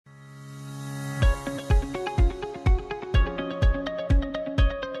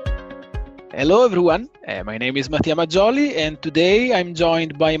Hello everyone, my name is Mattia Maggioli, and today I'm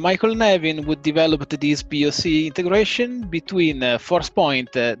joined by Michael Nevin, who developed this POC integration between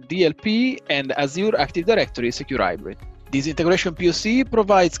Forcepoint DLP and Azure Active Directory Secure Hybrid. This integration POC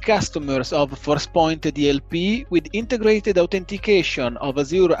provides customers of Forcepoint DLP with integrated authentication of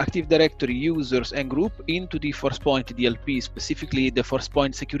Azure Active Directory users and group into the Forcepoint DLP, specifically the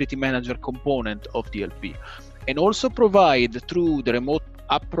Forcepoint Security Manager component of DLP, and also provide through the remote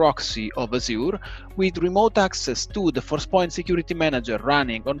app proxy of Azure with remote access to the Forcepoint Security Manager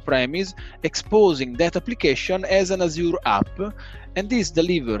running on-premise, exposing that application as an Azure app, and this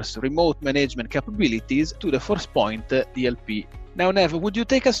delivers remote management capabilities to the Forcepoint DLP. Now, Nev, would you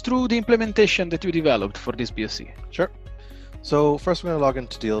take us through the implementation that you developed for this POC? Sure. So first, we're going to log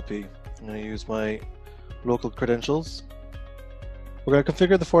into DLP. I'm going to use my local credentials. We're going to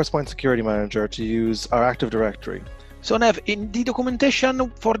configure the Forcepoint Security Manager to use our Active Directory. So Nev, in the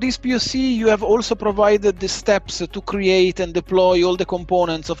documentation for this POC, you have also provided the steps to create and deploy all the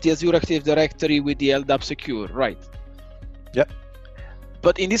components of the Azure Active Directory with the LDAP Secure, right? Yep.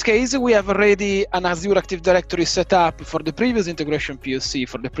 But in this case, we have already an Azure Active Directory set up for the previous integration POC,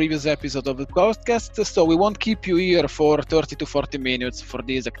 for the previous episode of the podcast, so we won't keep you here for 30 to 40 minutes for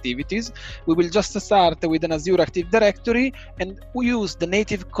these activities. We will just start with an Azure Active Directory, and we use the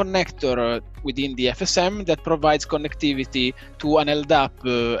native connector within the FSM that provides connectivity to an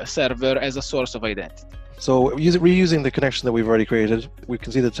LDAP server as a source of identity. So reusing the connection that we've already created, we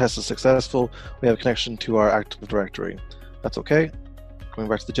can see the test is successful. We have a connection to our Active Directory. That's okay. Going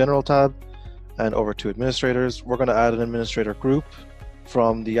back to the General tab and over to Administrators, we're going to add an administrator group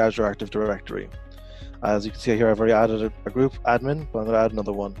from the Azure Active Directory. As you can see here, I've already added a group, admin, but I'm going to add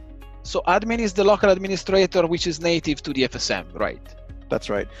another one. So admin is the local administrator, which is native to the FSM, right? That's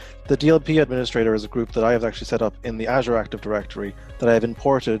right. The DLP administrator is a group that I have actually set up in the Azure Active Directory that I have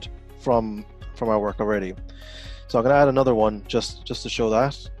imported from our work already. So I'm going to add another one just to show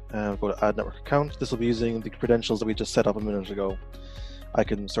that. Go to Add Network Account. This will be using the credentials that we just set up a minute ago. I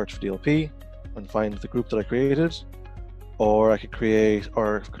can search for DLP and find the group that I created, or I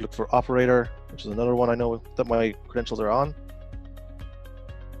could look for operator, which is another one I know that my credentials are on.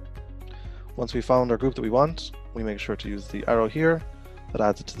 Once we found our group that we want, we make sure to use the arrow here that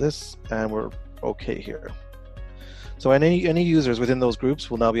adds it to this, and we're okay here. So any users within those groups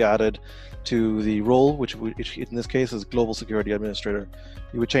will now be added to the role, which in this case is Global Security Administrator.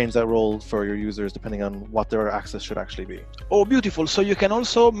 You would change that role for your users depending on what their access should actually be. Oh, beautiful. So you can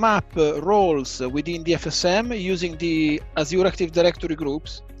also map roles within the FSM using the Azure Active Directory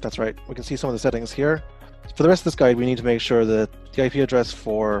groups. That's right. We can see some of the settings here. For the rest of this guide, we need to make sure that the IP address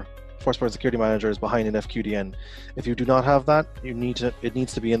for Forcepoint Security Manager is behind an FQDN. If you do not have that, it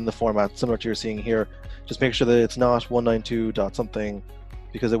needs to be in the format similar to you're seeing here. Just make sure that it's not 192. something,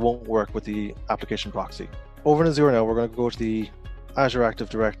 because it won't work with the application proxy. Over in Azure now, we're going to go to the Azure Active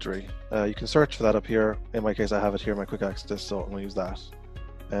Directory. You can search for that up here. In my case, I have it here in my quick access, so I'm going to use that.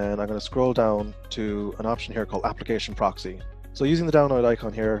 And I'm going to scroll down to an option here called Application Proxy. So using the download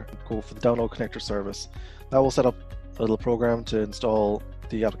icon here, go for the download connector service. That will set up a little program to install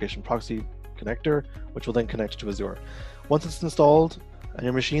the application proxy connector, which will then connect to Azure. Once it's installed, and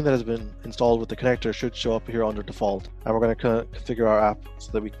your machine that has been installed with the connector should show up here under default. And we're going to configure our app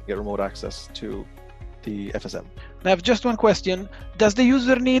so that we can get remote access to the FSM. I have just one question. Does the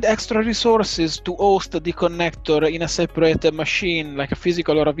user need extra resources to host the connector in a separate machine, like a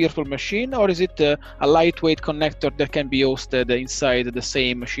physical or a virtual machine, or is it a lightweight connector that can be hosted inside the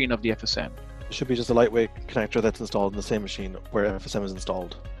same machine of the FSM? It should be just a lightweight connector that's installed in the same machine where FSM is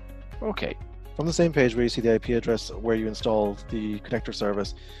installed. Okay. From the same page where you see the IP address where you installed the connector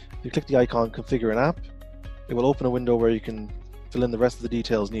service, you click the icon Configure an App. It will open a window where you can fill in the rest of the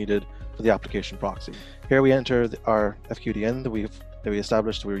details needed for the application proxy. Here we enter our FQDN that we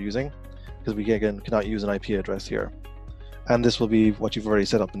established we were using, because we again cannot use an IP address here. And this will be what you've already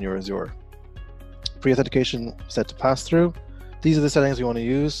set up in your Azure. Pre-authentication set to pass through. These are the settings you want to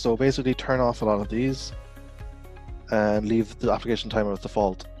use, so basically turn off a lot of these and leave the application timer as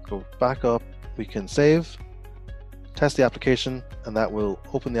default. Go back up, we can save, test the application, and that will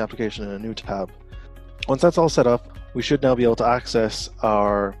open the application in a new tab. Once that's all set up, we should now be able to access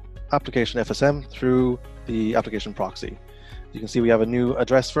our application FSM through the application proxy. You can see we have a new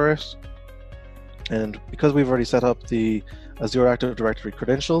address for it, and because we've already set up the Azure Active Directory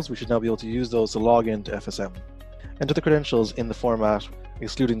credentials, we should now be able to use those to log into FSM. Enter the credentials in the format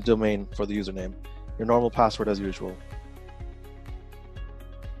excluding the domain for the username. Your normal password as usual.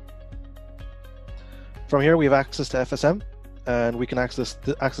 From here we have access to FSM, and we can access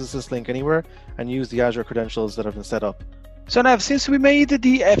this link anywhere and use the Azure credentials that have been set up So Nev, since we made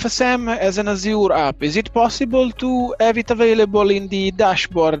the FSM as an Azure app, is it possible to have it available in the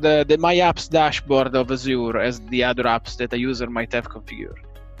dashboard, the My Apps dashboard of Azure, as the other apps that a user might have configured?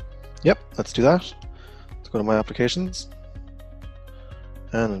 Yep, let's do that. Let's go to My Applications.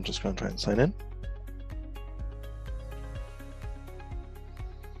 And I'm just going to try and sign in.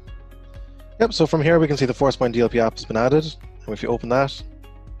 Yep, so from here we can see the Forcepoint DLP app has been added. And if you open that,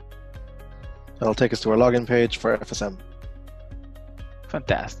 that'll take us to our login page for FSM.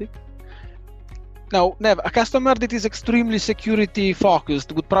 Fantastic. Now, Nev, a customer that is extremely security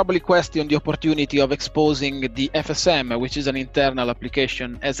focused would probably question the opportunity of exposing the FSM, which is an internal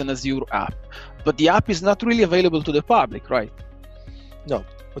application, as an Azure app. But the app is not really available to the public, right? No,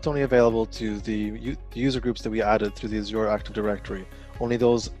 it's only available to the user groups that we added through the Azure Active Directory. Only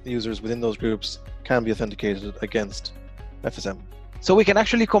those users within those groups can be authenticated against FSM. So we can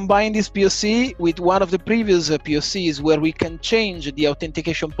actually combine this POC with one of the previous POCs where we can change the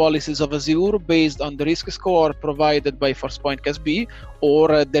authentication policies of Azure based on the risk score provided by Forcepoint CASB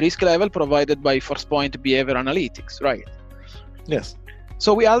or the risk level provided by Forcepoint Behavior Analytics, right? Yes.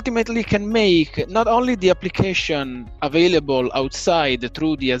 So we ultimately can make not only the application available outside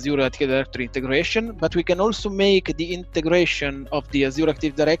through the Azure Active Directory integration, but we can also make the integration of the Azure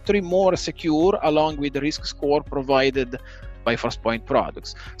Active Directory more secure along with the risk score provided by Forcepoint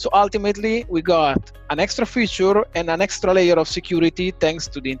products. So ultimately, we got an extra feature and an extra layer of security thanks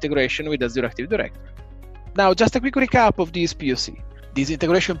to the integration with Azure Active Directory. Now, just a quick recap of this POC. This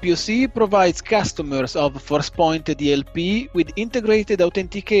integration POC provides customers of Forcepoint DLP with integrated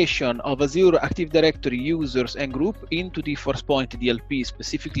authentication of Azure Active Directory users and group into the Forcepoint DLP,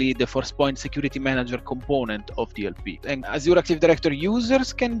 specifically the Forcepoint Security Manager component of DLP. And Azure Active Directory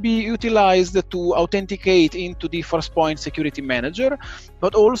users can be utilized to authenticate into the Forcepoint Security Manager,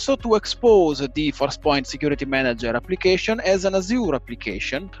 but also to expose the Forcepoint Security Manager application as an Azure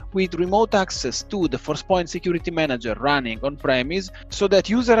application with remote access to the Forcepoint Security Manager running on-premise, so that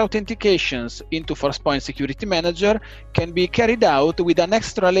user authentications into Forcepoint Security Manager can be carried out with an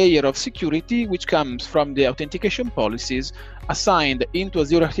extra layer of security which comes from the authentication policies assigned into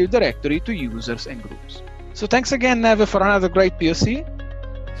Azure Active Directory to users and groups. So thanks again, Nev, for another great POC.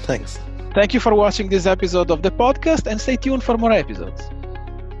 Thanks. Thank you for watching this episode of the podcast and stay tuned for more episodes.